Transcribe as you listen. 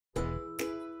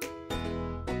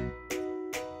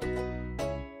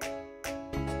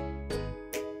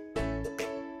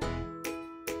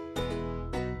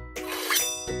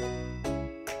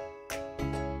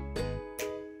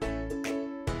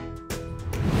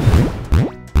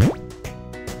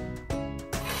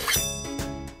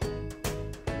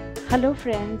Hello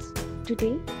friends,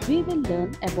 today we will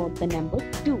learn about the number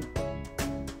 2.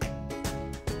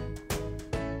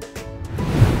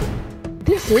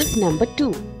 This is number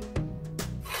 2.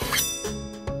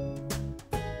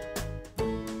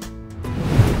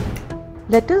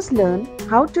 Let us learn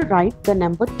how to write the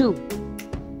number 2.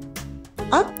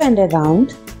 Up and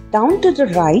around, down to the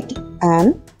right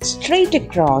and straight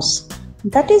across.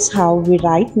 That is how we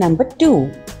write number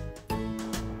 2.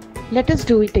 Let us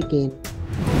do it again.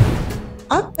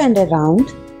 Up and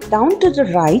around, down to the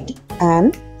right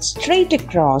and straight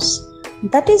across.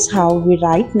 That is how we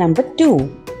write number 2.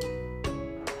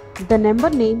 The number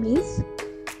name is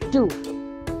 2.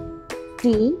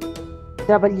 T-W-O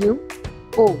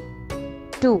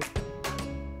 2.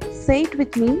 Say it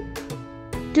with me.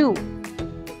 2.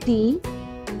 T-W-O.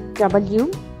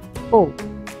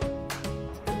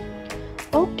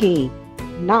 Okay,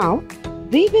 now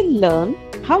we will learn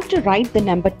how to write the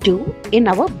number 2 in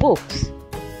our books.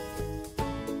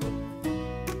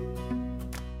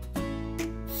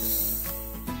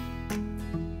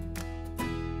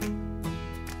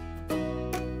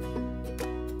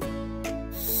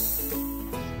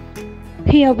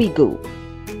 Here we go.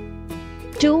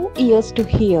 2 ears to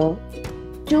hear,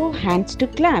 2 hands to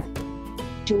clap,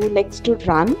 2 legs to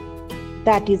run.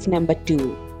 That is number 2,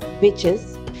 which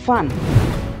is fun.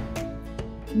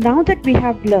 Now that we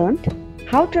have learned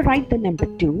how to write the number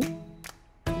 2,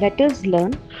 let us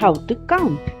learn how to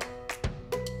count.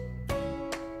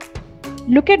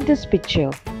 Look at this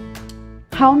picture.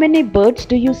 How many birds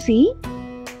do you see?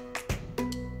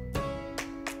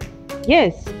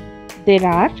 Yes, there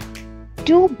are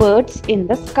 2 birds in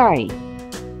the sky.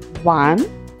 1,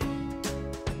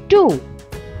 2.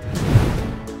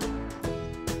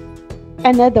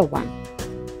 Another one.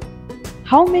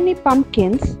 How many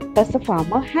pumpkins does the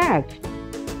farmer have?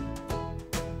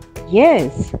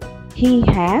 Yes, he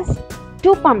has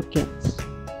 2 pumpkins.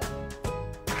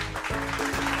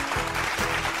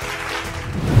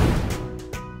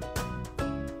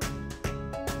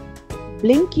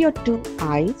 Blink your 2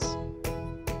 eyes.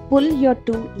 Pull your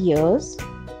 2 ears,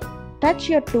 touch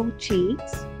your 2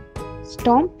 cheeks,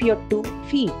 stomp your 2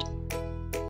 feet.